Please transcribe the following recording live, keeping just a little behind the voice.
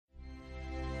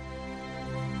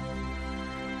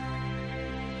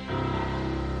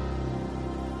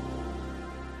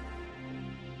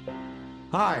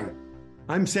Hi,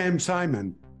 I'm Sam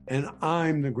Simon, and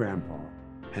I'm the grandpa,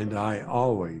 and I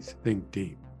always think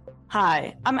deep.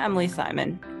 Hi, I'm Emily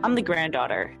Simon. I'm the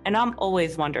granddaughter, and I'm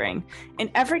always wondering, in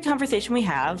every conversation we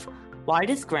have, why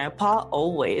does Grandpa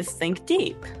always think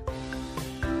deep?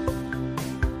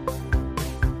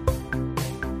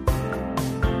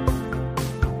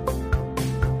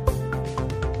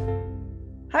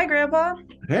 Hi, Grandpa.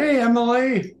 Hey,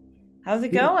 Emily. How's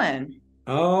it going?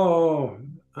 Oh,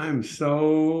 I'm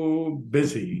so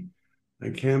busy. I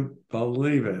can't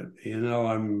believe it.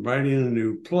 I'm writing a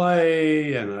new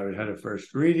play, and I had a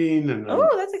first reading, and Oh,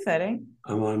 that's exciting.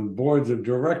 I'm on boards of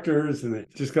directors, and I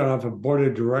just got off a board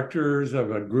of directors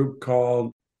of a group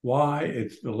called Why.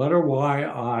 It's the letter Y,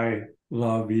 I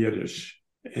Love Yiddish.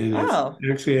 And it's Oh,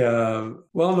 actually a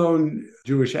well-known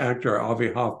Jewish actor,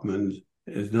 Avi Hoffman,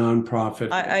 is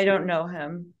nonprofit. I don't know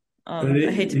him. But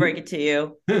I hate to break it to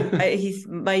you. yeah, He's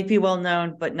might be well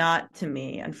known, but not to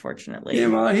me, unfortunately.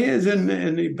 well, he is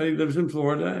but he lives in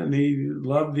Florida, and he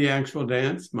loved the actual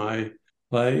dance, my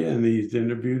play, and he's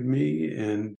interviewed me,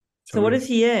 and So so what is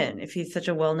he in if he's such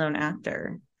a well-known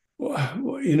actor? well,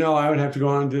 I would have to go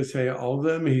on to say all of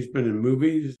them. He's been in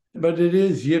movies, but it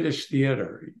is Yiddish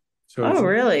theater. So it's Oh,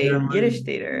 really? generally, Yiddish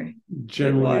theater. Wait,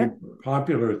 generally what?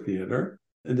 popular theater.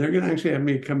 And they're going to actually have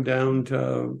me come down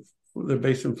they're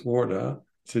based in Florida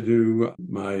to do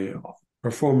my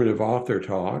performative author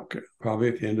talk, probably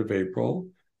at the end of April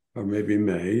or maybe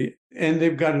May. And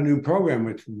they've got a new program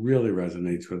which really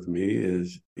resonates with me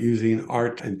is using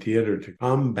art and theater to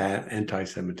combat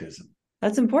anti-Semitism.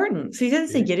 That's important. So you didn't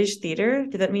say Yiddish theater.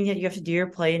 Did that mean that you have to do your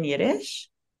play in Yiddish?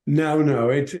 No.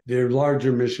 It's their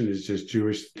larger mission is just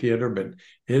Jewish theater, but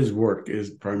his work is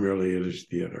primarily Yiddish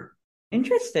theater.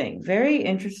 Interesting. Very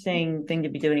interesting thing to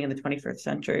be doing in the 21st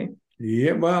century.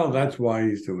 Yeah, well, that's why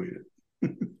he's doing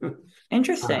it.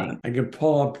 Interesting. I could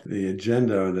pull up the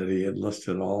agenda that he had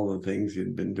listed all the things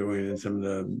he'd been doing in some of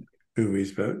the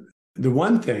movies, but the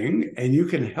one thing, and you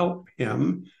can help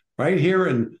him right here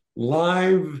in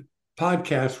live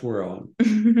podcast world.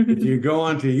 If you go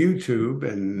onto YouTube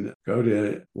and go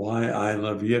to Why I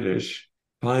Love Yiddish,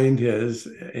 find his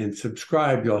and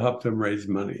subscribe, you'll help them raise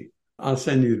money. I'll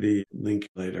send you the link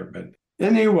later. But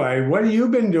anyway, what have you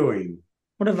been doing?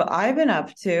 What have I been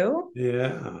up to?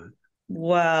 Yeah.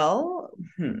 Well,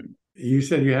 You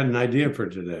said you had an idea for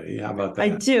today. How about that? I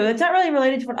do. It's not really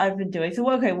related to what I've been doing. So,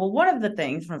 okay, well, one of the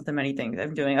many things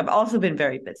I'm doing, I've also been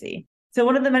very busy. So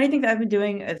one of the many things I've been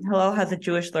doing is Hillel has a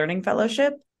Jewish Learning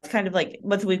Fellowship. It's kind of like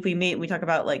once a week we meet, we talk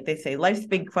about like they say life's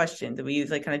big questions, and we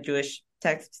use like kind of Jewish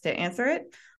texts to answer it.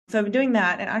 So I've been doing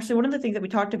that. And actually one of the things that we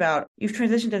talked about, you've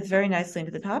transitioned us very nicely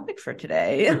into the topic for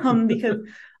today. Because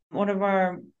one of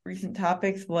our recent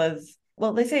topics was,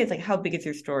 well, they say it's like how big is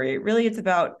your story? Really, it's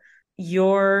about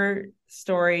your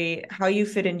story, how you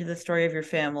fit into the story of your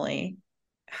family.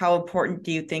 How important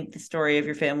do you think the story of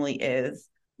your family is?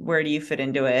 Where do you fit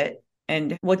into it?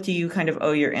 And what do you kind of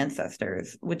owe your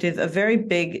ancestors, which is a very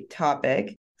big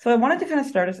topic. So I wanted to kind of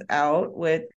start us out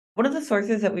with one of the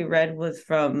sources that we read was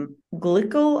from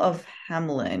Glickle of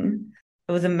Hamelin.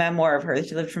 It was a memoir of hers.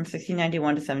 She lived from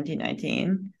 1691 to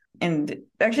 1719. And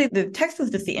actually, the text was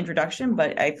just the introduction,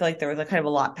 but I feel like there was a kind of a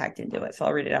lot packed into it. So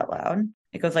I'll read it out loud.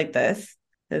 It goes like this.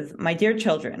 It says, "My dear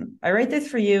children, I write this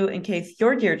for you in case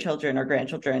your dear children or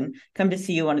grandchildren come to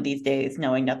see you one of these days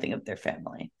knowing nothing of their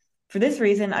family. For this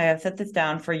reason, I have set this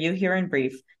down for you here in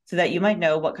brief so that you might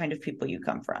know what kind of people you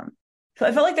come from." So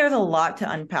I felt like there was a lot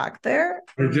to unpack there.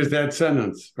 Or just that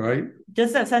sentence, right?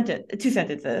 Just that sentence, two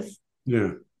sentences.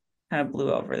 Yeah. Kind of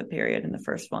blew over the period in the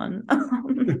first one.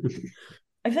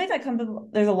 I feel like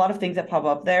there's a lot of things that pop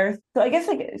up there. So I guess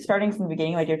like starting from the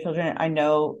beginning, my dear children,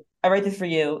 I write this for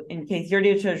you in case your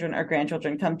dear children or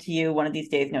grandchildren come to you one of these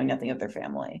days knowing nothing of their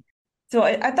family. So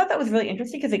I thought that was really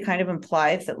interesting because it kind of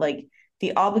implies that like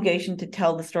the obligation to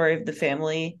tell the story of the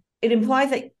family, it implies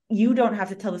that you don't have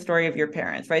to tell the story of your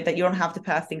parents, right? That you don't have to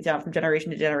pass things down from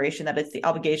generation to generation, that it's the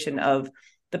obligation of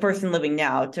the person living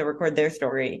now to record their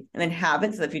story and then have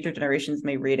it so that future generations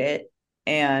may read it,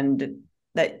 and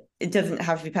that it doesn't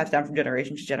have to be passed down from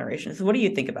generation to generation. So what do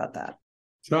you think about that?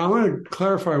 So I want to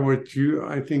clarify what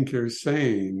I think you're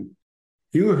saying.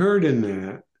 You heard in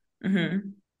that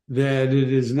that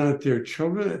it is not their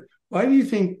children. Why do you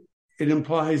think it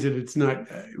implies that it's not,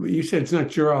 you said it's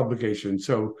not your obligation.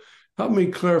 So help me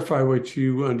clarify what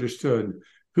you understood.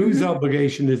 Whose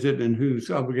obligation is it and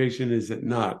whose obligation is it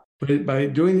not? But by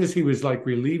doing this, he was like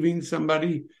relieving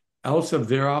somebody else of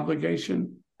their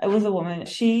obligation. It was a woman.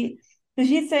 She's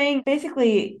saying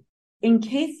basically, in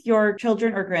case your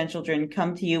children or grandchildren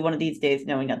come to you one of these days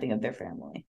knowing nothing of their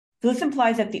family. So this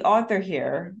implies that the author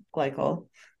here, Gleichel,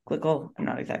 Glickle, I'm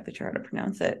not exactly sure how to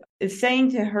pronounce it, is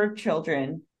saying to her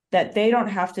children that they don't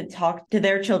have to talk to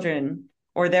their children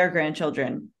or their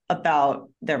grandchildren about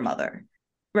their mother,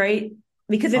 right?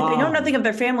 Because if they know nothing of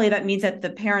their family, that means that the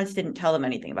parents didn't tell them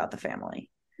anything about the family.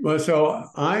 Well, so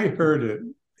I heard it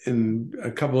in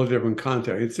a couple of different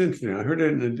contexts. It's interesting. I heard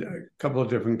it in a couple of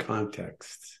different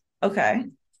contexts. Okay.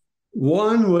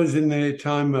 One was in the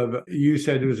time of, you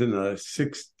said it was in the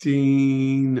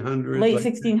 1600s. Late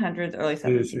 1600s, early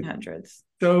 1700s.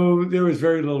 So there was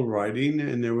very little writing,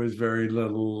 and there was very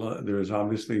little, there was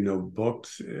obviously no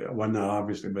books. Well, not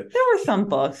obviously, but there were some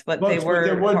books, but they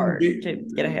were hard to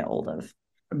get a hold of.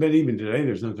 But even today,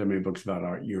 there's not that many books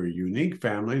about your unique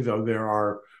family, though there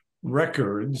are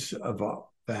records of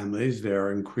families. There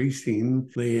are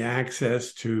increasingly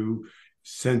access to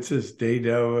census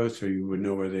data, so you would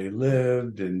know where they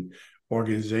lived, and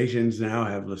organizations now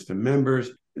have lists of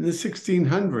members. In the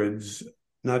 1600s,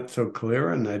 not so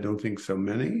clear, and I don't think so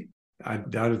many. I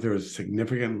doubt if there was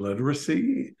significant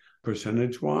literacy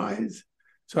percentage-wise.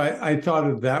 So I thought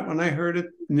of that when I heard it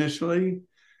initially.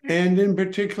 And in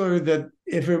particular, that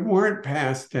if it weren't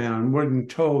passed down, weren't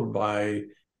told by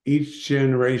each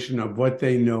generation of what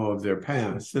they know of their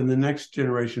past, then the next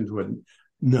generations would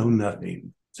know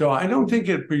nothing. So I don't think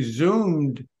it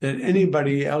presumed that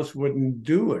anybody else wouldn't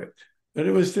do it, but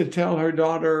it was to tell her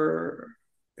daughter,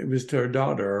 it was to her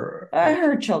daughter.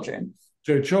 Her children.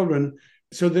 To her children,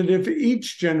 so that if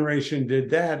each generation did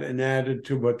that and added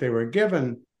to what they were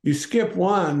given, you skip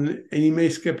one and you may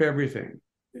skip everything.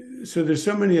 So there's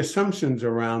so many assumptions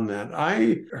around that.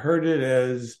 I heard it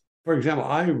as, for example,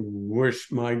 I wish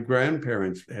my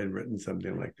grandparents had written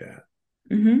something like that.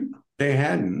 Mm-hmm. They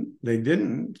hadn't. They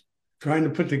didn't. Trying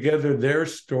to put together their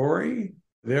story,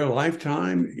 their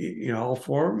lifetime, all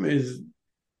four of them has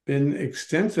been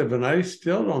extensive, and I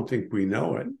still don't think we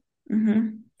know it. Mm-hmm.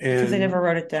 Because they never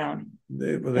wrote it down.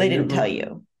 They didn't tell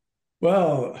you.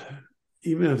 Well,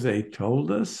 even if they told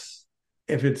us,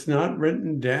 if it's not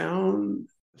written down,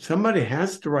 somebody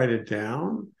has to write it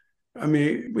down. I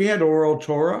mean, we had oral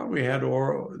Torah,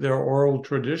 there are oral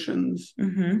traditions,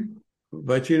 mm-hmm.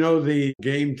 But the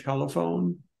game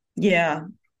telephone? Yeah,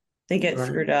 they get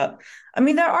screwed up. I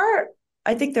mean, I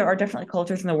think there are definitely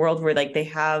cultures in the world where they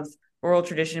have oral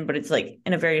tradition, but it's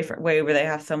in a very different way, where they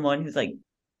have someone who's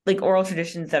like oral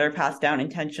traditions that are passed down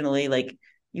intentionally.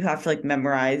 You have to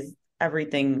memorize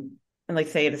everything and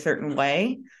say it a certain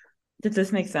way. Does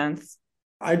this make sense?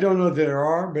 I don't know if there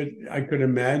are, but I could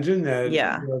imagine that.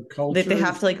 Yeah, they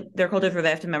have to there are cultures where they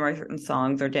have to memorize certain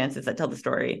songs or dances that tell the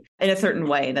story in a certain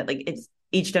way. That it's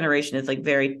each generation is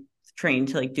very trained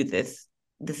to do this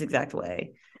exact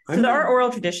way. So there are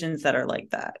oral traditions that are like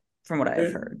that, from what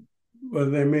I've heard. Well,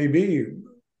 there may be,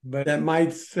 but that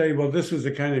might say, well, this was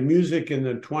the kind of music in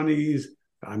the 20s.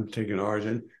 I'm taking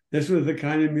origin. This was the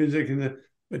kind of music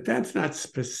but that's not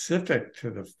specific to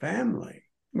the family.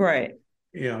 Right.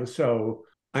 So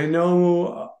I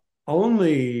know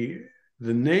only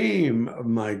the name of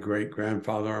my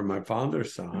great-grandfather on my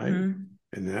father's side, mm-hmm.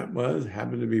 and that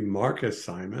happened to be Marcus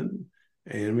Simon,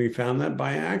 and we found that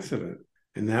by accident.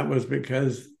 And that was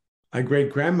because my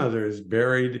great-grandmother is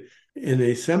buried in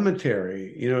a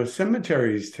cemetery.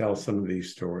 Cemeteries tell some of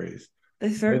these stories.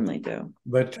 They certainly do.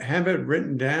 But have it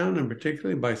written down, and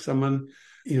particularly by someone,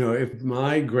 if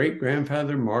my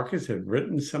great-grandfather Marcus had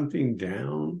written something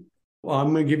down. Well,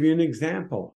 I'm going to give you an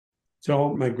example.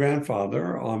 So my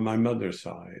grandfather on my mother's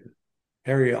side,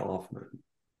 Harry Hoffman,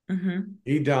 mm-hmm.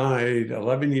 he died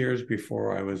 11 years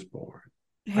before I was born.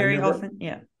 Harry Hoffman?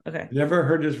 Yeah. Okay. Never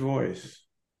heard his voice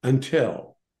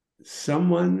until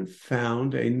someone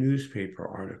found a newspaper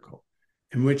article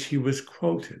in which he was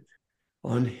quoted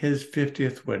on his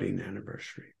 50th wedding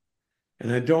anniversary.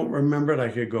 And I don't remember it. I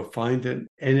could go find it.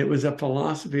 And it was a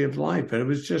philosophy of life, and it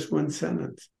was just one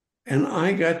sentence. And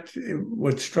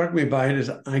what struck me by it is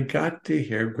I got to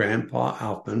hear Grandpa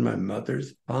Hoffman, my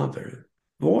mother's father,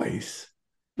 voice,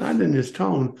 not in his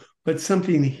tone, but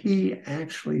something he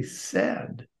actually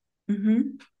said. Mm-hmm.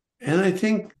 And I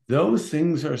think those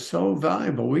things are so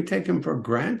valuable. We take them for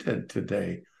granted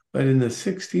today. But in the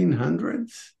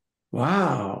 1600s,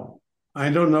 wow.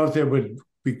 I don't know if they would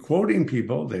be quoting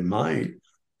people. They might.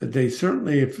 But they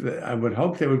certainly, I would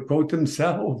hope they would quote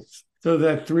themselves. So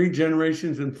that 3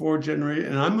 generations and 4 generations,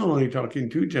 and I'm only talking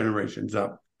 2 generations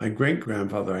up. My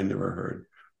great-grandfather, I never heard.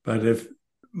 But if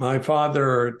my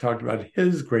father talked about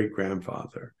his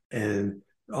great-grandfather and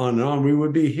on, we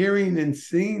would be hearing and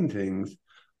seeing things.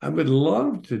 I would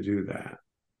love to do that.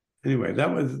 Anyway,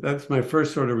 that's my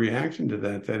first sort of reaction to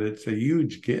that it's a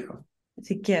huge gift. It's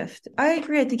a gift. I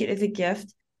agree. I think it is a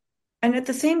gift. And at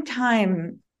the same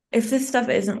time, if this stuff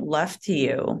isn't left to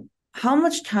you, how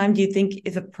much time do you think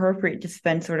is appropriate to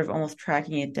spend sort of almost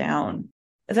tracking it down?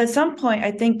 Because at some point,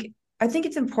 I think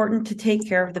it's important to take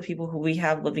care of the people who we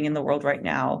have living in the world right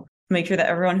now. Make sure that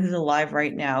everyone who's alive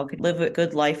right now could live a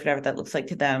good life, whatever that looks like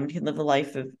to them, can live a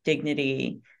life of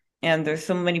dignity. And there's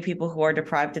so many people who are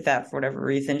deprived of that for whatever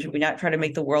reason. Should we not try to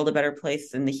make the world a better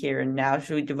place in the here and now?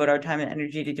 Should we devote our time and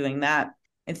energy to doing that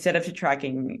instead of to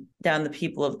tracking down the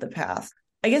people of the past?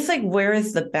 I guess like where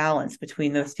is the balance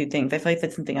between those two things? I feel like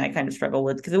that's something I kind of struggle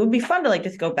with because it would be fun to like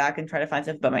just go back and try to find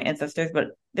stuff about my ancestors, but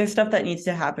there's stuff that needs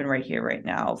to happen right here, right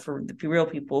now for the real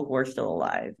people who are still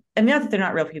alive. And not that they're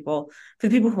not real people, for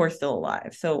the people who are still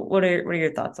alive. So what are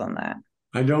your thoughts on that?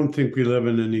 I don't think we live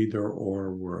in an either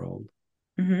or world.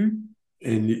 Mm-hmm.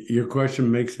 And your question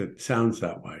makes it sounds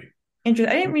that way.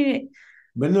 Interesting. I didn't read it.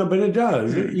 But no, but it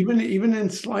does. Hmm. Even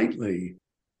in slightly.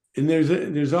 And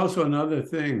there's also another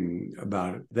thing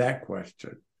about it, that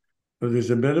question. So there's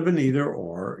a bit of an either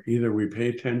or. Either we pay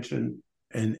attention,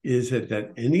 and is it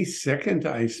that any second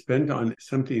I spent on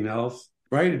something else,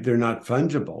 right? They're not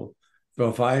fungible. So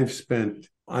if I'm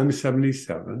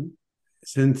 77,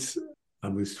 since I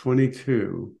was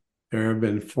 22, there have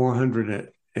been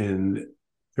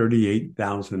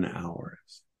 438,000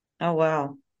 hours. Oh,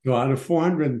 wow. So out of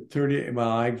 430, well,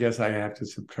 I guess I have to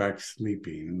subtract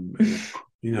sleeping.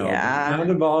 Yeah. Out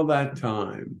of all that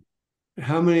time,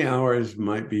 how many hours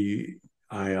might be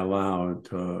I allowed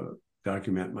to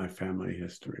document my family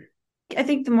history? I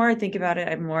think the more I think about it,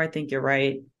 the more I think you're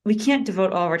right. We can't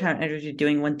devote all of our time and energy to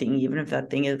doing one thing, even if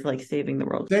that thing is like saving the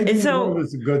world. And Saving the world so,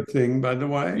 is a good thing, by the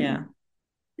way. yeah.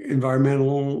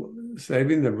 Environmental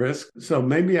saving the risk. So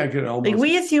maybe I could Like almost.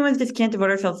 we as humans just can't devote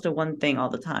ourselves to one thing all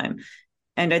the time.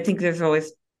 And I think you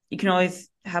can always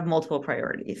have multiple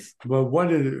priorities. Well,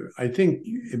 I think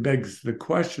it begs the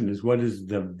question is what is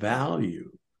the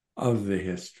value of the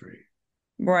history?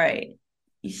 Right.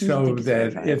 You seem to So think it's very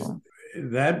that if valuable.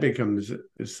 that becomes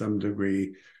to some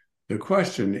degree the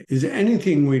question, is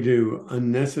anything we do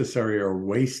unnecessary or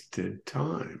wasted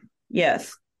time?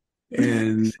 Yes.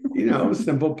 And,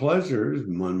 simple pleasures,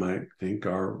 one might think,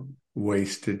 are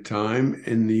wasted time,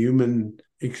 and the human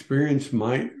experience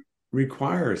might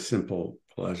require simple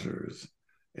pleasures.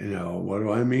 What do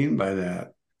I mean by that?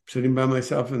 Sitting by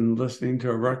myself and listening to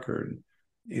a record,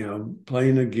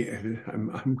 playing a game.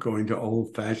 I'm going to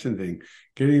old fashioned thing,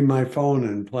 getting my phone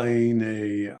and playing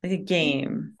Like a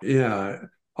game. yeah,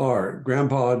 or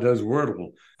Grandpa does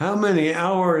Wordle. How many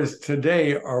hours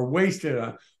today are wasted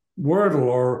on Wordle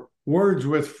or Words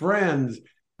with Friends?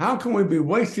 How can we be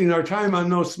wasting our time on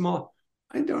those small?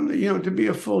 I don't know, to be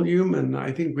a full human,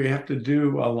 I think we have to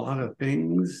do a lot of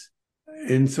things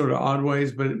in sort of odd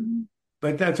ways, but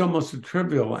that's almost a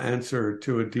trivial answer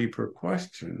to a deeper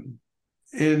question.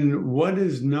 And what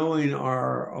is knowing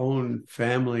our own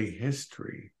family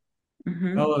history?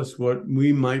 Mm-hmm. Tell us what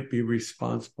we might be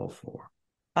responsible for.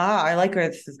 I like where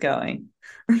this is going.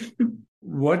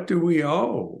 What do we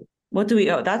owe? What do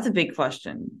we owe? That's a big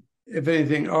question. If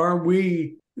anything, are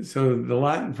we? So the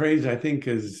Latin phrase I think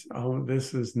is, oh,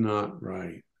 this is not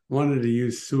right. I wanted to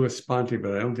use sua sponte,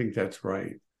 but I don't think that's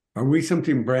right. Are we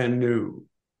something brand new?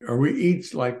 Are we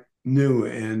each like new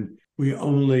and we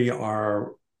only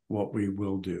are what we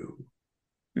will do?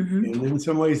 Mm-hmm. And in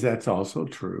some ways, that's also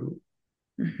true.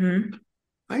 Mm-hmm.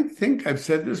 I think I've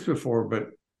said this before, but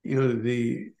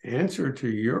the answer to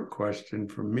your question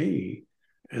for me,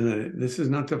 and this is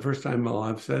not the first time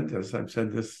I've said this. I've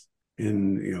said this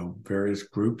in various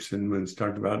groups, and when it's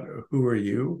talked about who are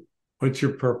you, what's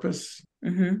your purpose,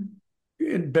 Mm-hmm.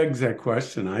 it begs that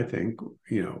question. I think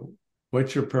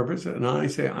what's your purpose, and I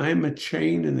say I'm a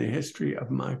chain in the history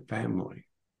of my family.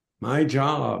 My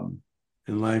job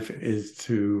in life is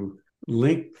to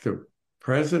link the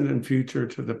present and future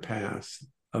to the past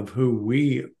of who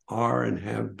we are and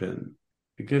have been.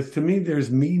 Because to me,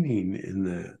 there's meaning in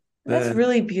that. That's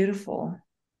really beautiful.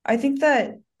 I think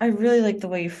that I really like the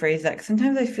way you phrase that. 'Cause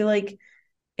sometimes I feel like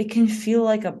it can feel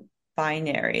like a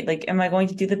binary. Like, am I going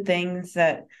to do the things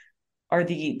that are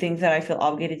the things that I feel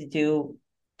obligated to do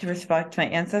to respect my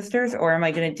ancestors, or am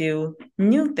I going to do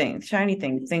new things, shiny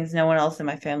things, things no one else in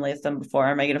my family has done before?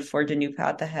 Am I going to forge a new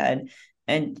path ahead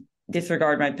and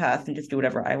disregard my past and just do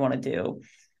whatever I want to do?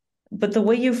 But the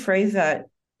way you phrase that,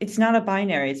 it's not a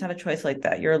binary. It's not a choice like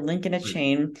that. You're a link in a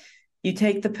chain. You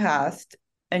take the past,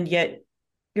 and yet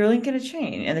you're a link in a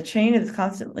chain, and the chain is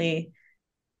constantly.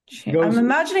 I'm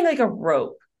imagining like a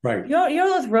rope. Right.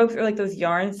 Those ropes are like those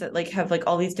yarns that like have like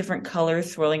all these different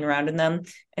colors swirling around in them,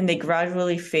 and they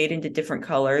gradually fade into different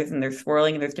colors, and they're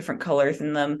swirling, and there's different colors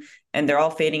in them, and they're all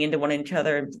fading into one each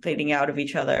other and fading out of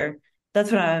each other.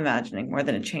 That's what I'm imagining more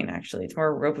than a chain, actually. It's more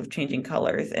a rope of changing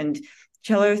colors. And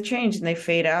colors change and they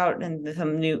fade out, and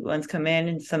some new ones come in,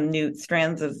 and some new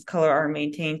strands of color are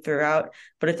maintained throughout,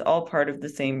 but it's all part of the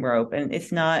same rope. And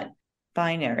it's not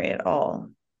binary at all.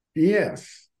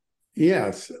 Yes.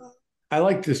 Yes. I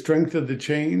like the strength of the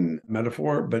chain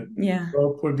metaphor, but Yeah.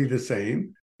 rope would be the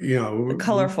same. A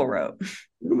colorful rope.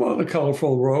 Well, the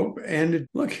colorful rope. And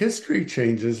look, history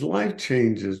changes, life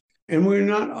changes, and we're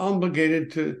not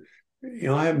obligated to,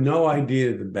 I have no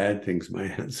idea the bad things my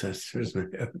ancestors may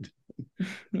have done.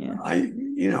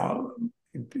 Yeah.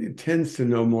 It tends to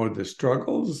know more of the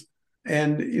struggles.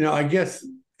 And, I guess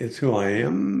it's who I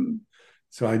am.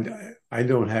 So I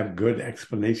don't have good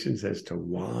explanations as to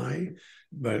why,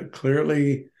 but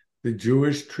clearly the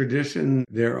Jewish tradition,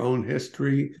 their own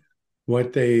history,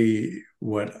 what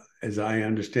as I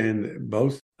understand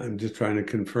both, I'm just trying to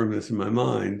confirm this in my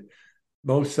mind,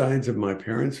 both sides of my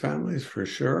parents' families for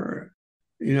sure.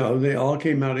 They all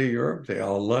came out of Europe. They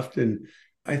all left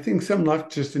I think some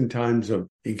left just in times of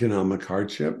economic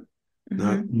hardship,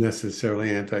 not necessarily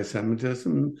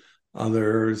anti-Semitism.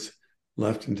 Others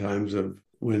left in times of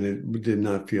when it did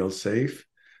not feel safe,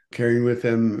 carrying with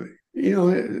them,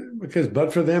 because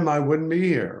but for them, I wouldn't be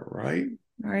here, right?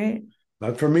 Right.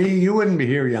 But for me, you wouldn't be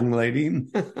here, young lady.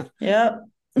 Yep.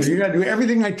 So you got to do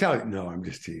everything I tell you. No, I'm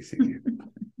just teasing you.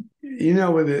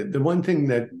 The one thing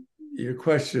that your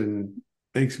question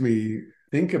makes me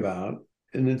think about,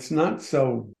 and it's not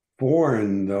so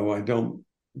foreign, though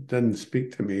doesn't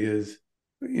speak to me, is,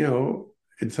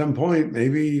 at some point,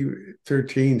 maybe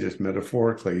 13, just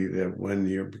metaphorically, that when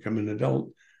you become an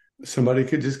adult, somebody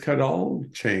could just cut all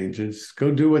change and just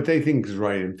go do what they think is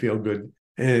right and feel good.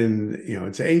 And,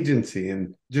 it's agency.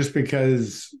 And just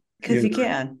because you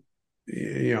can,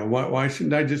 why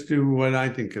shouldn't I just do what I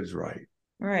think is right?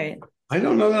 Right. I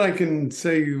don't know that I can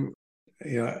say,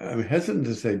 I'm hesitant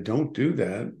to say don't do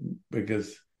that,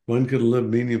 because one could live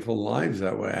meaningful lives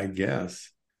that way, I guess.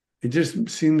 It just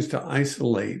seems to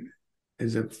isolate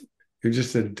as if you're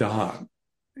just a dot.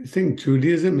 I think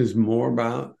Judaism is more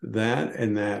about that,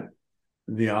 and that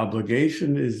the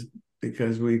obligation is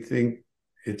because we think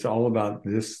it's all about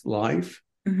this life.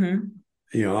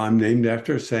 I'm named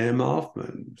after Sam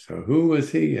Hoffman. So who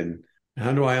was he, and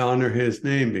how do I honor his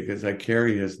name? Because I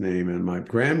carry his name, and my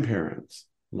grandparents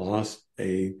lost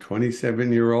a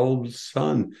 27-year-old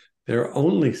son, their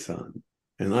only son,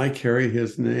 and I carry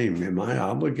his name. Am I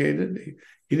obligated?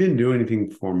 He didn't do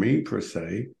anything for me per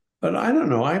se, but I don't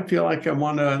know. I feel like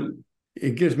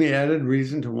it gives me added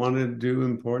reason to want to do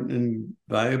important and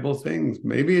valuable things.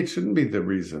 Maybe it shouldn't be the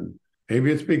reason.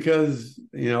 Maybe it's because,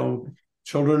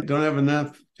 children don't have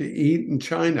enough to eat in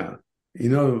China.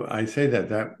 I say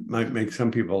that might make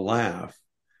some people laugh,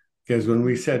 because when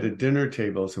we sat at dinner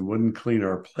tables and wouldn't clean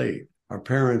our plate, our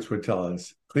parents would tell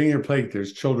us, clean your plate,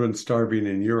 there's children starving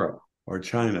in Europe or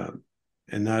China.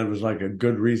 And that was like a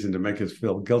good reason to make us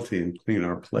feel guilty and clean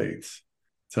our plates.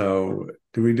 So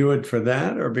do we do it for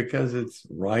that, or because it's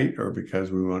right, or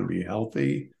because we want to be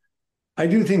healthy? I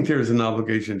do think there's an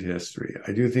obligation to history.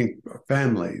 I do think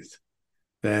families,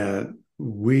 that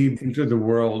we enter the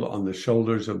world on the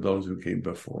shoulders of those who came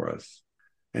before us.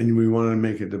 And we want to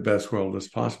make it the best world as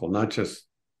possible, not just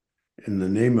in the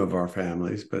name of our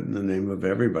families, but in the name of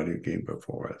everybody who came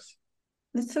before us.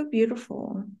 That's so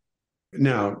beautiful.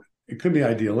 Now, it could be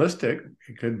idealistic.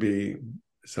 It could be,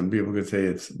 some people could say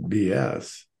it's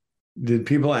BS. Did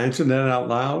people answer that out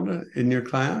loud in your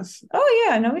class? Oh,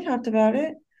 yeah. I know we talked about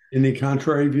it. Any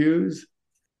contrary views?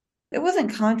 It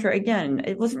wasn't contrary. Again,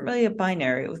 it wasn't really a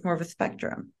binary. It was more of a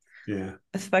spectrum. Yeah.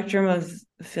 A spectrum of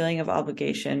feeling of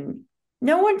obligation.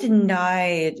 No one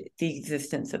denied the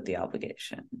existence of the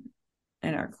obligation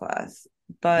in our class,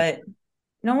 but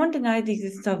no one denied the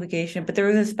existence of obligation, but there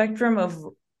was a spectrum of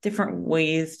different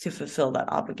ways to fulfill that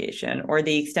obligation, or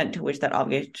the extent to which that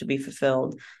obligation should be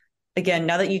fulfilled. Again,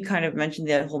 now that you kind of mentioned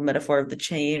that whole metaphor of the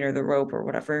chain or the rope or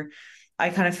whatever, I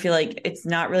kind of feel like it's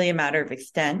not really a matter of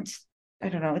extent. I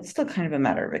don't know. It's still kind of a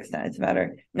matter of extent. It's a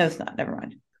matter. No, it's not. Never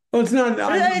mind. Well, it's not.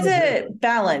 It's a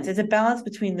balance. It's a balance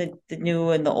between the new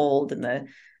and the old, and the.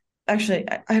 Actually,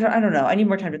 I don't know. I need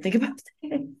more time to think about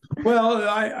it. Well,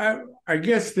 I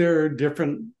guess there are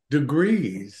different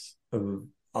degrees of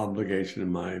obligation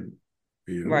in my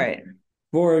view. Right.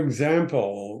 For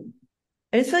example,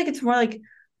 I just feel like it's more like,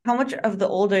 how much of the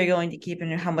old are you going to keep,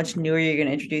 and how much newer you're going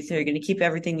to introduce? Are you going to keep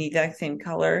everything the exact same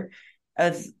color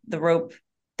as the rope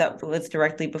that was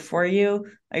directly before you?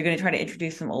 Are you going to try to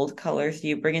introduce some old colors? Do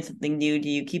you bring in something new? Do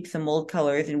you keep some old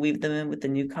colors and weave them in with the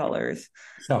new colors?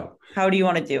 So how do you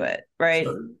want to do it? Right.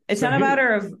 It's not a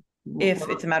matter of if,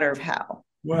 it's a matter of how.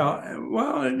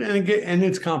 and again, and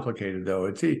it's complicated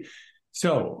though.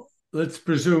 So let's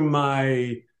presume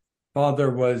my father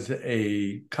was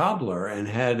a cobbler and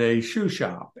had a shoe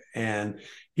shop, and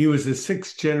he was the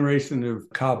sixth generation of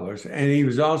cobblers, and he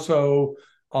was also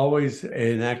always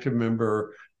an active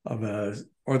member of a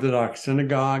Orthodox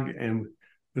synagogue and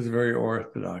was very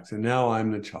Orthodox. And now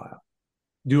I'm the child.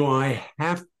 Do I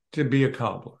have to be a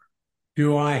cobbler?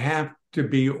 Do I have to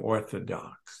be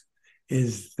Orthodox?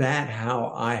 Is that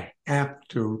how I have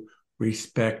to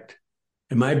respect?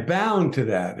 Am I bound to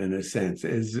that in a sense?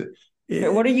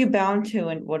 What are you bound to,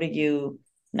 and what are you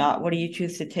not? What do you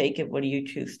choose to take, and what do you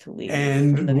choose to leave from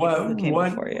and the people who came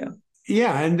before you?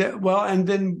 Yeah, and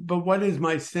then, but what is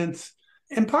my sense?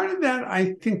 And part of that,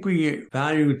 I think we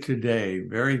value today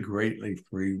very greatly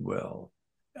free will,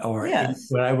 or Yes.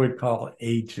 what I would call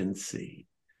agency.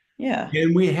 Yeah.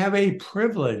 And we have a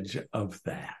privilege of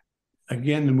that.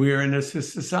 Again, we're in a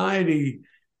society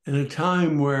in a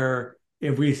time where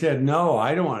if we said, no,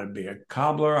 I don't want to be a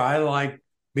cobbler, I like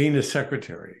being a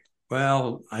secretary.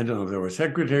 Well, I don't know if there were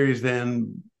secretaries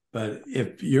then, but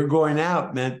if you're going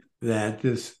out meant that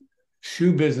this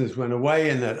shoe business went away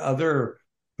and that other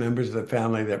members of the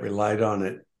family that relied on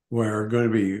it were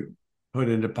going to be put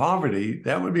into poverty,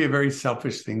 that would be a very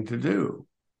selfish thing to do.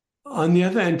 On the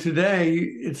other hand, today,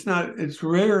 it's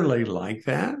rarely like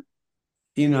that.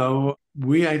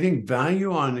 I think,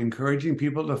 value on encouraging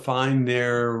people to find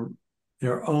their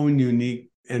own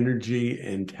unique energy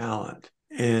and talent.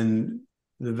 And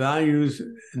the values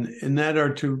in that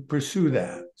are to pursue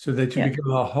that so that you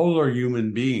become a wholer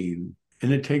human being.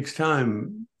 And it takes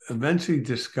time, eventually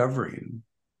discovering.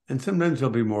 And sometimes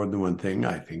there'll be more than one thing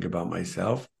I think about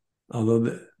myself.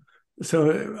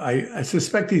 So I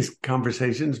suspect these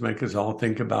conversations make us all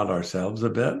think about ourselves a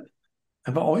bit.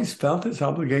 I've always felt this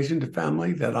obligation to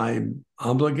family, that I'm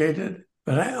obligated,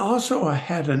 but I also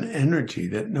had an energy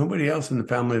that nobody else in the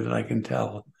family that I can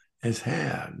tell has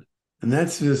had. And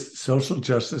that's this social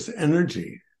justice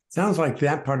energy. Sounds like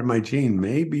that part of my gene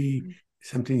may be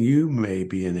something you may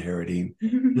be inheriting,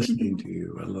 listening to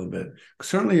you a little bit.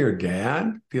 Certainly your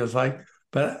dad feels like,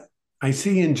 but I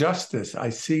see injustice. I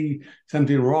see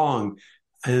something wrong.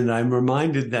 And I'm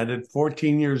reminded that at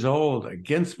 14 years old,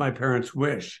 against my parents'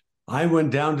 wish, I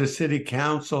went down to city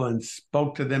council and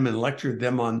spoke to them and lectured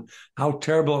them on how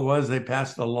terrible it was. They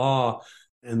passed a law,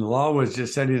 and the law was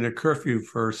just setting a curfew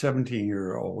for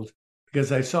 17-year-olds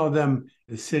because I saw the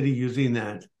city using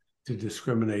that to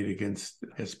discriminate against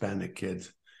Hispanic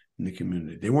kids in the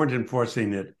community. They weren't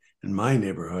enforcing it in my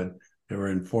neighborhood. They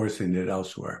were enforcing it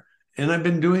elsewhere. And I've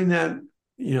been doing that,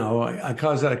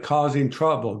 I causing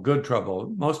trouble, good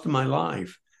trouble, most of my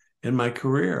life in my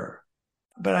career.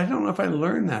 But I don't know if I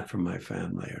learned that from my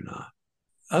family or not.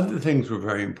 Other things were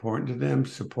very important to them,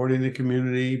 supporting the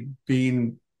community,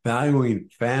 valuing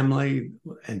family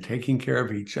and taking care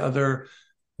of each other.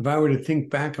 If I were to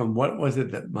think back on what was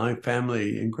it that my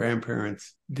family and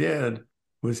grandparents did,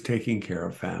 was taking care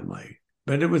of family.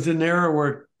 But it was an era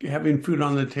where having food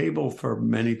on the table for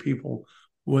many people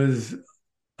was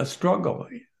a struggle.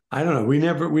 I don't know. We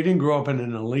didn't grow up in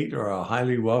an elite or a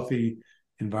highly wealthy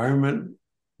environment.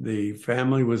 The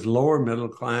family was lower middle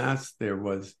class. There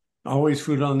was always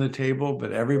food on the table,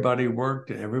 but everybody worked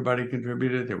and everybody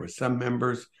contributed. There were some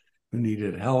members who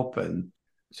needed help. And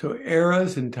so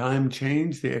eras and time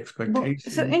changed the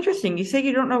expectations. Well, so interesting. You say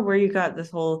you don't know where you got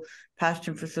this whole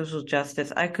passion for social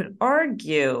justice. I could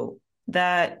argue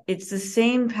that it's the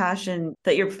same passion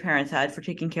that your parents had for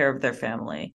taking care of their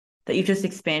family, that you just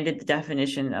expanded the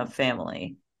definition of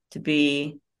family to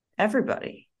be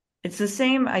everybody. It's the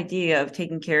same idea of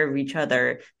taking care of each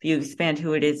other, but you expand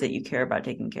who it is that you care about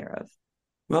taking care of.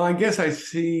 Well, I guess I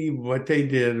see what they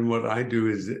did and what I do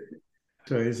is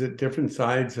it different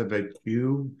sides of a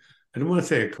cube? I don't want to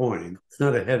say a coin. It's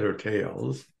not a head or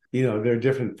tails. There are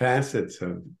different facets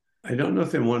of, I don't know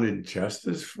if they wanted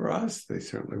justice for us. They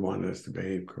certainly wanted us to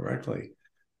behave correctly.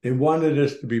 They wanted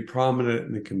us to be prominent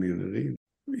in the community,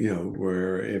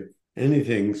 where if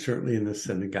anything, certainly in the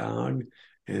synagogue,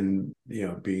 and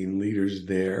being leaders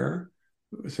there.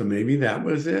 So maybe that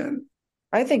was it.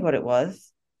 I think what it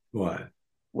was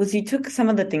you took some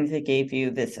of the things they gave you,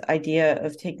 this idea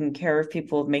of taking care of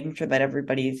people, of making sure that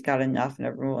everybody's got enough and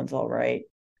everyone's all right,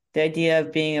 the idea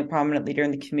of being a prominent leader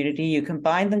in the community, you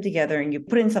combine them together and you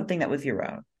put in something that was your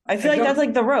own. I feel like that's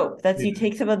like the rope. You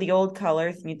take some of the old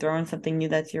colors and you throw in something new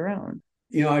that's your own.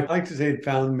 I like to say it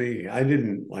found me. I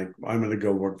didn't I'm going to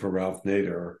go work for Ralph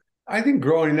Nader. I think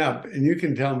growing up, and you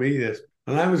can tell me this,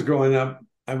 when I was growing up,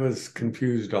 I was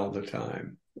confused all the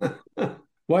time.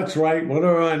 What's right? What do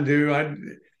I want to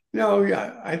do? No,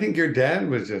 yeah, I think your dad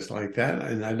was just like that,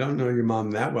 and I don't know your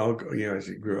mom that well, as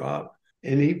he grew up,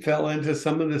 and he fell into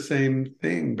some of the same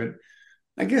thing. But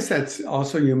I guess that's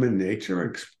also human nature,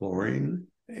 exploring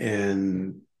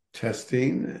and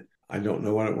testing. I don't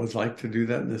know what it was like to do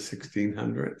that in the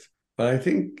 1600s, but I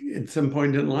think at some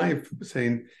point in life,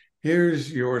 saying,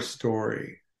 "Here's your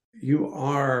story. You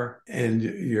are, and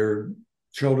your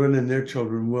children and their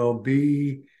children will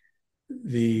be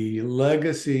the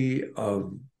legacy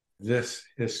of this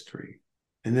history,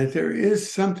 and that there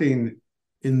is something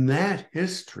in that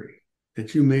history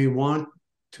that you may want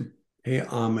to pay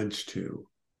homage to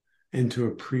and to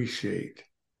appreciate."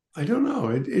 I don't know.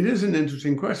 It is an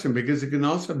interesting question because it can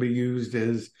also be used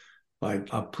as like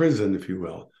a prison, if you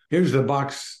will. Here's the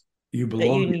box you That you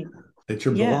belong need, in, that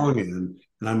you yeah. belong in,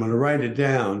 and I'm going to write it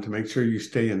down to make sure you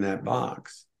stay in that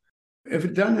box. If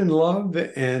it's done in love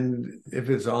and if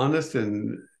it's honest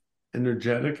and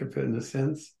energetic, if in a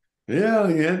sense, yeah,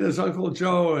 he had this Uncle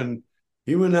Joe and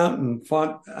he went out and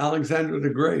fought Alexander the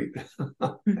Great.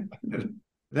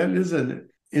 That is an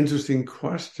interesting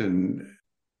question.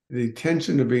 The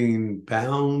tension of being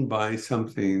bound by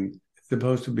something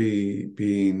supposed to be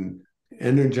being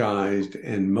energized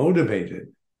and motivated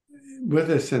with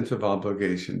a sense of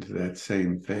obligation to that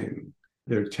same thing.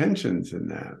 There are tensions in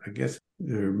that. I guess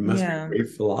there must be Yeah. great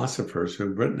philosophers who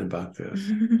have written about this.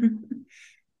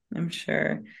 I'm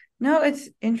sure. No, it's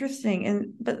interesting.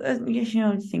 And, but,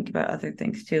 think about other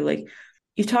things too. Like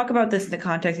you talk about this in the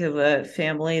context of a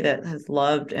family that has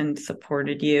loved and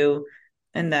supported you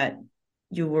and that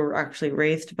you were actually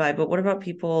raised by. But what about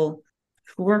people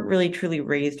who weren't really truly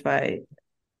raised by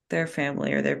their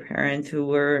family or their parents, who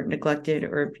were neglected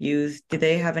or abused? Do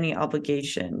they have any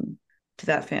obligation to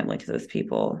that family, to those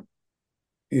people?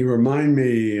 You remind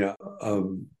me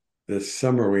of this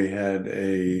summer we had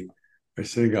our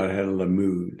synagogue had a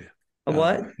Lamud. A Uh,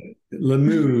 what?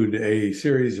 Lamud, a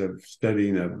series of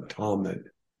studying of Talmud.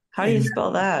 How do you And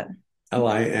spell that?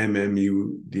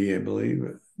 Limmud, I believe.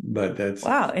 But that's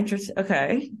Wow, interesting.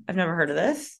 Okay. I've never heard of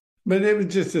this. but it was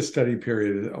just a study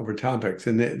period over topics,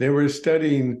 and they were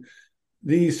studying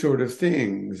these sort of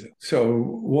things. So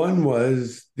one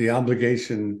was the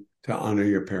obligation to honor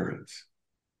your parents.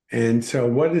 And so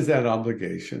what is that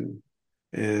obligation?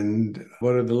 And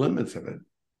what are the limits of it?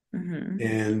 Mm-hmm.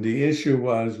 And the issue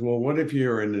was, well, what if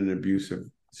you're in an abusive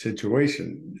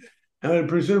situation? Now it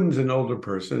presumes an older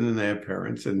person and they have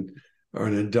parents and or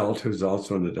an adult who's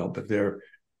also an adult, but they're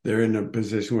in a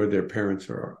position where their parents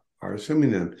are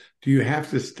assuming them. Do you have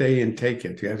to stay and take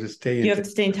it? Do you have to stay Do you and have to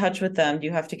stay in touch with them? Do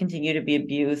you have to continue to be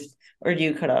abused, or do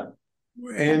you cut up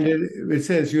and contact? it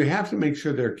says you have to make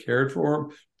sure they're cared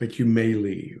for, but you may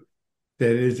leave.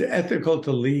 That it is ethical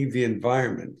to leave the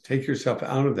environment, take yourself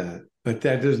out of that, but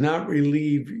that does not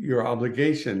relieve your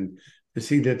obligation to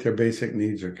see that their basic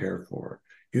needs are cared for.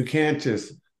 You can't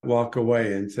just walk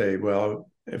away and say, well,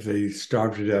 if they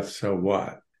starve to death, so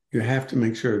what? You have to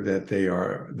make sure that they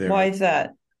are Why there is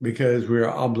that? because we're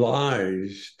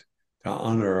obliged to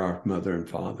honor our mother and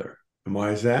father. And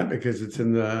why is that? Because it's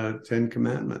in the Ten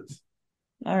Commandments.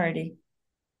 Alrighty,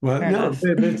 Well, fair no, enough.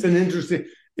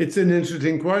 it's an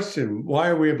interesting question. Why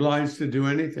are we obliged to do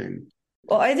anything?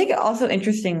 Well, I think also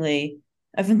interestingly,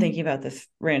 I've been thinking about this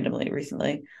randomly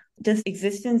recently. Does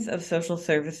existence of social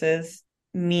services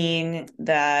mean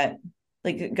that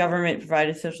like government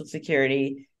provided social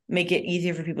security make it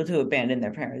easier for people to abandon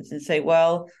their parents and say,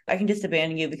 well, I can just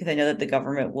abandon you because I know that the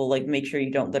government will like make sure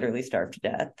you don't literally starve to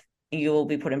death. You will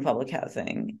be put in public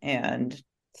housing. And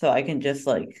so I can just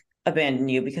like abandon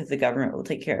you because the government will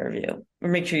take care of you or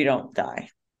make sure you don't die.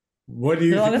 What do As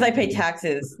you long as I think? pay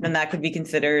taxes, then that could be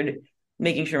considered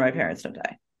making sure my parents don't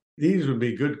die. These would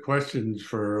be good questions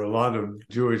for a lot of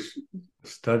Jewish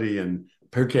study and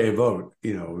Pirkei Avot,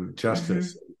 Mm-hmm.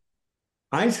 justice.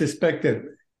 I suspect that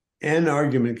an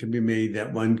argument can be made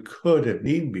that one could, if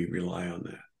need be, rely on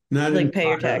that. Not Like pay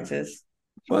your entirely. taxes.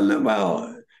 Well, no,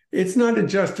 well, it's not a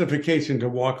justification to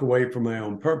walk away from my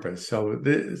own purpose. So,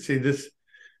 see, this,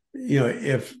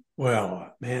 if,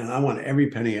 well, man, I want every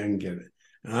penny I can get it.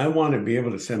 And I want to be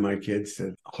able to send my kids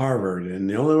to Harvard. And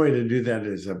the only way to do that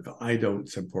is if I don't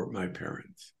support my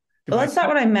parents. If Well, I, that's not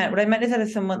what I meant. What I meant is that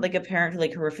if someone like a parent who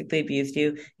like horrifically abused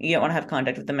you, you don't want to have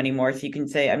contact with them anymore. So you can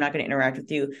say, I'm not going to interact with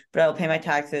you, but I will pay my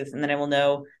taxes, and then I will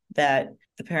know that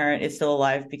the parent is still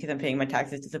alive because I'm paying my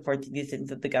taxes to support the existence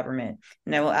of the government.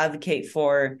 And I will advocate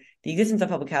for the existence of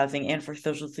public housing and for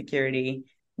Social Security.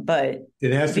 But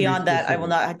it has to be beyond that, I will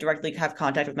specific. not directly have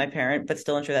contact with my parent, but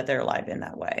still ensure that they're alive in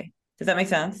that way. Does that make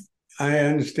sense? I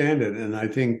understand it. And I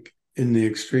think in the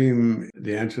extreme,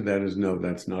 the answer to that is no,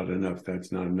 that's not enough.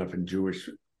 That's not enough in Jewish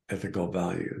ethical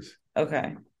values.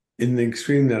 Okay. in the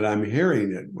extreme that I'm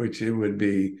hearing it, which it would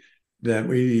be that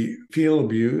we feel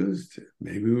abused,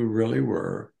 maybe we really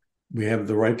were. We have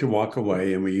the right to walk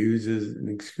away, and we use as an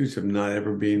excuse of not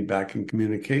ever being back in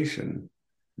communication.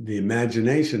 The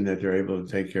imagination that they're able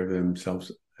to take care of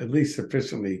themselves, at least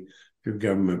sufficiently through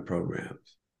government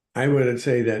programs. I would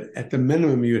say that at the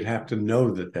minimum, you would have to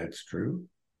know that that's true,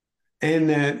 and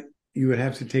that you would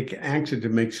have to take action to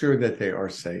make sure that they are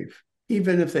safe,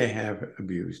 even if they have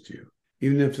abused you,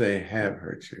 even if they have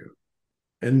hurt you,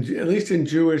 and at least in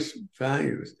Jewish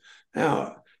values.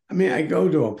 Now, I mean, I go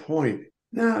to a point.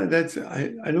 No,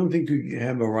 I don't think you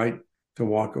have a right to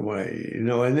walk away, and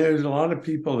there's a lot of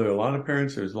people, there are a lot of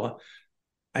parents, there's a lot.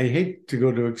 I hate to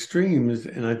go to extremes,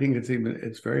 and I think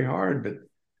it's very hard, but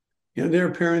there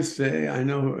are parents today I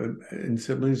know and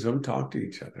siblings don't talk to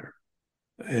each other.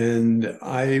 And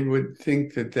I would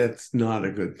think that that's not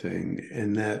a good thing.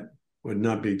 And that would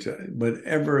not be,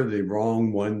 whatever the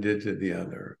wrong one did to the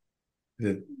other,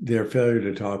 that their failure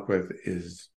to talk with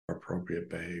is appropriate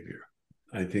behavior.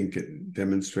 I think it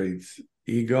demonstrates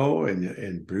ego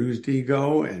and bruised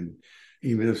ego. And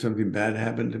even if something bad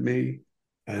happened to me,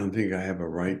 I don't think I have a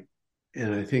right.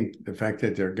 And I think the fact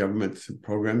that there are government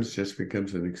programs just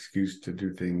becomes an excuse to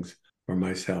do things for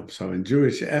myself. So in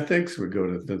Jewish ethics, we go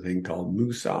to the thing called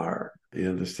Musar,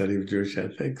 the study of Jewish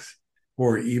ethics,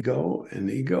 or ego. And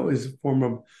ego is a form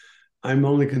of, I'm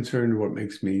only concerned what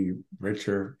makes me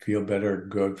richer, feel better,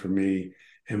 good for me,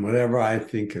 and whatever I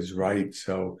think is right.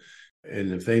 So,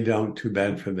 and if they don't, too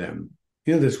bad for them.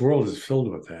 This world is filled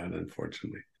with that,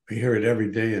 unfortunately. We hear it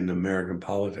every day in American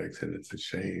politics, and it's a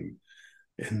shame.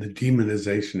 And the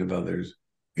demonization of others.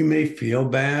 We may feel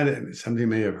bad and something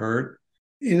may have hurt,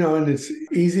 and it's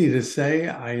easy to say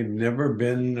I've never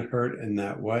been hurt in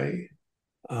that way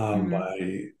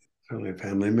by certainly a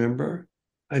family member.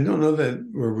 I don't know that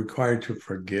we're required to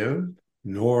forgive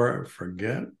nor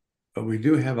forget, but we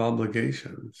do have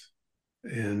obligations.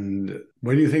 And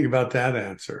what do you think about that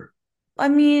answer? I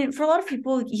mean, for a lot of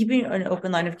people, keeping an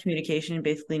open line of communication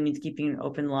basically means keeping an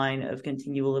open line of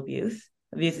continual abuse.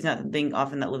 Abuse is not something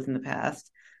often that lives in the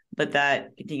past, but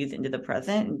that continues into the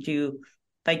present. And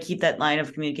by keep that line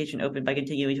of communication open by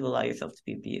continuing to allow yourself to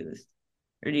be abused,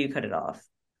 or do you cut it off?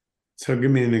 So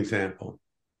give me an example.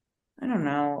 I don't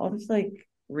know. I'll just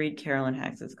read Carolyn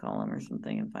Hax's column or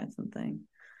something and find something.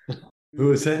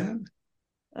 Who is that?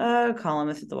 A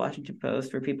columnist at the Washington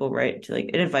Post, where people write to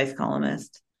an advice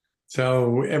columnist.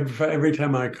 So every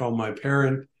time I call my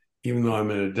parent, even though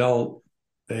I'm an adult,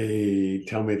 they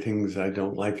tell me things I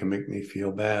don't like and make me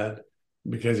feel bad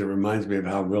because it reminds me of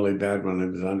how really bad when I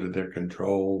was under their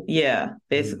control. Yeah,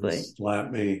 basically.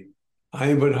 Slap me.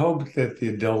 I would hope that the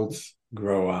adults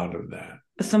grow out of that.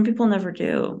 But some people never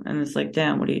do. And it's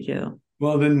damn, what do you do?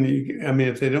 Well, then,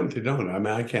 if they don't, they don't. I mean,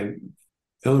 I can't.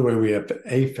 The only way we have to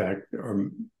affect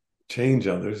or change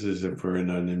others is if we're in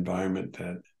an environment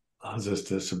that allows us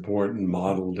to support and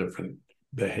model different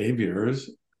behaviors.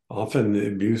 Often the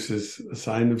abuse is a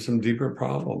sign of some deeper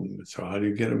problem. So how do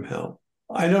you get them help?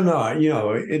 I don't know.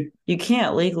 You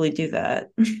can't legally do that.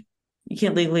 You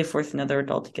can't legally force another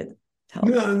adult to get help.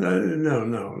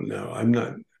 No. I'm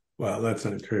not. Well, that's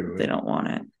not true. They don't want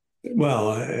it.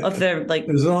 Well, if they're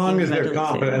as long as they're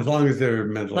competent, as long as they're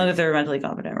mentally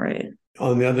competent, right?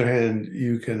 On the other hand,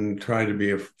 you can try to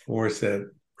be a force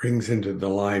that brings into the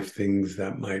life things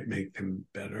that might make them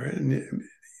better, and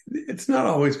it's not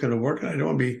always going to work. I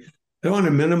don't want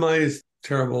to minimize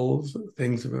terrible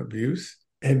things of abuse.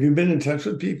 Have you been in touch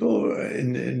with people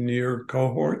in your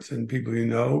cohorts and people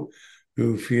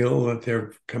who feel that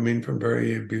they're coming from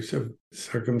very abusive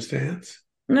circumstance?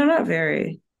 No, not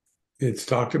very. It's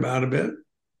talked about a bit?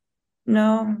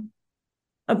 No,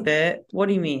 a bit. What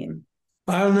do you mean?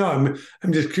 I don't know.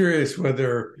 I'm just curious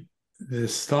whether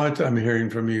this thought I'm hearing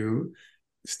from you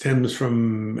stems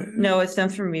from... No, it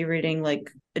stems from me reading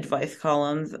advice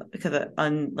columns because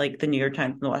on the New York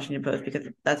Times and the Washington Post, because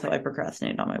that's how I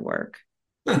procrastinate on my work.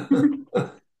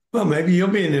 Well, maybe you'll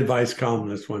be an advice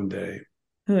columnist one day.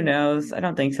 Who knows? I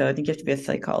don't think so. I think you have to be a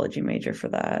psychology major for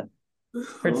that.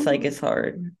 For psych is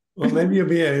hard. Well, maybe you'll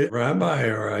be a rabbi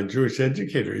or a Jewish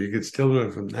educator. You could still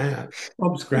learn from that.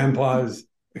 Oops, Grandpa's...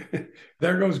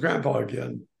 There goes Grandpa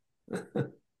again.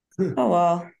 Oh,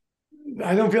 well.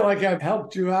 I don't feel like I've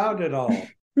helped you out at all.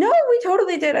 No, we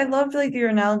totally did. I loved your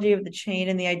analogy of the chain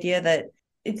and the idea that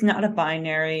it's not a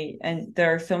binary and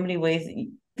there are so many ways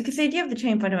because the idea of the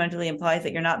chain fundamentally implies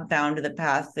that you're not bound to the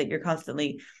past, that you're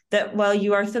constantly, that while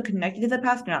you are still connected to the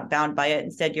past, you're not bound by it.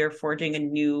 Instead, you're forging a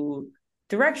new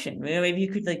direction. Maybe you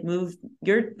could move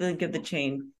your link of the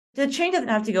chain. The chain doesn't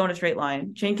have to go in a straight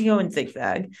line. Chain can go in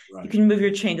zigzag. Right. You can move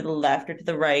your chain to the left or to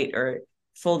the right, or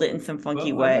fold it in some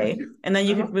funky Well, I bet way, you. and then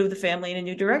you Uh, could move the family in a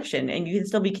new direction, and you can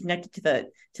still be connected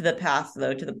to the past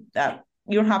though, to the that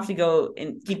you don't have to go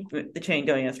and keep the chain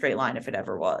going in a straight line if it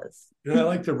ever was. I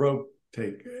like the rope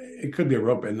take. It could be a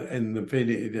rope, and the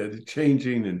fading, the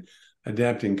changing and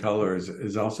adapting colors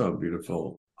is also a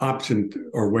beautiful option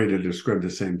or way to describe the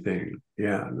same thing.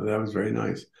 Yeah, no, that was very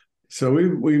nice. So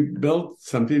we built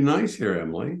something nice here,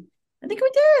 Emily. I think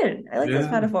we did. I like this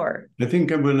Yeah, metaphor. I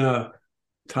think I'm gonna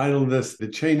title this "The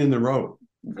Chain in the Rope."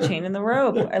 Chain in the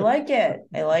rope. I like it.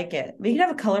 I like it. We can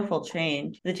have a colorful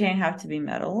chain. The chain have to be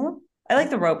metal. I like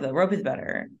the rope though. Rope is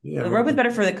better. Yeah, The rope is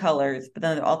better for the colors, but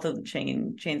then also the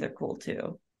chains are cool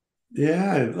too.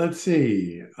 yeah. Let's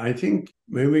see. I think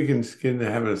maybe we can skin the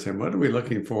habit of saying, what are we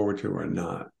looking forward to or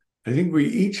not? I think we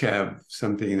each have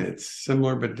something that's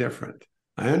similar but different.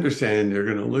 I understand you're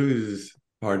going to lose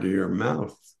part of your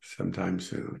mouth sometime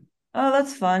soon. Oh,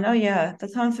 that's fun. Oh yeah.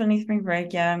 That's how I'm spending spring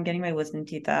break. Yeah, I'm getting my wisdom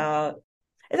teeth out.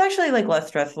 It's actually like less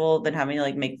stressful than having to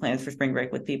like make plans for spring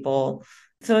break with people.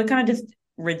 So it kind of just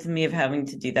rids me of having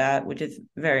to do that, which is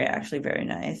actually very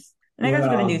nice. And I got to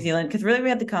go to New Well, Zealand because really we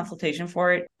had the consultation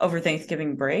for it over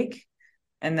Thanksgiving break.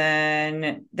 And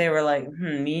then they were like,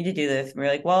 you need to do this. And we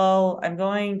were like, well, I'm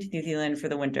going to New Zealand for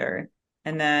the winter.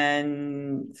 And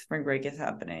then spring break is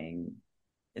happening.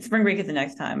 Spring break is the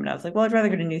next time. And I was like, well, I'd rather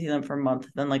go to New Zealand for a month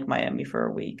than like Miami for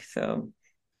a week. So,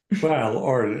 well,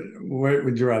 or what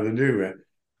would you rather do?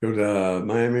 Go to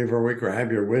Miami for a week or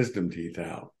have your wisdom teeth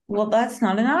out? well, that's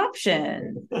not an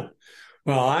option.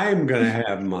 Well, I'm going to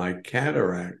have my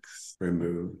cataracts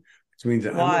removed, which means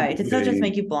I'm going Why? to Did be that just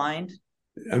make you blind?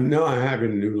 no, I'm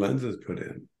having new lenses put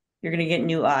in. You're going to get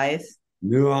new eyes.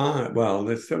 New eye. Well,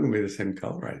 they're still going to be the same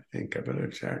color, I think. I better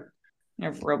check. You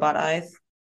have robot eyes.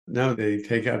 No, they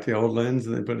take out the old lens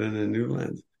and they put in a new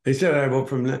lens. They said I will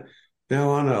from now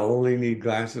on, I'll only need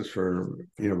glasses for,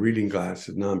 reading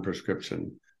glasses,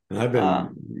 non-prescription. And I've Uh,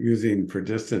 been using for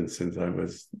distance since I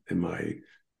was in my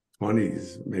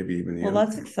 20s, maybe even well, younger.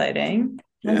 that's exciting.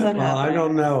 When's Yeah, that well, I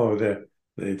don't happening? know.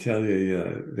 They tell you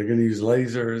they're going to use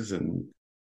lasers and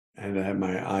I had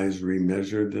my eyes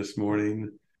remeasured this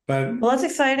morning. But Well, that's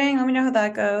exciting. Let me know how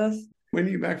that goes. when are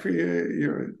you back for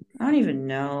your I don't even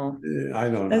know. I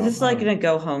don't I was just like know. gonna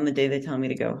go home the day they tell me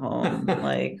to go home.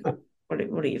 Like,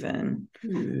 what even?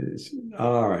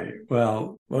 All right.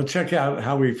 Well, we'll check out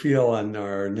how we feel on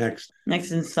our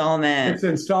Next installment. next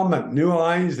installment. New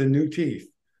eyes and new teeth.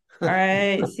 All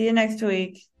right. See you next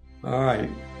week. All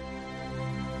right.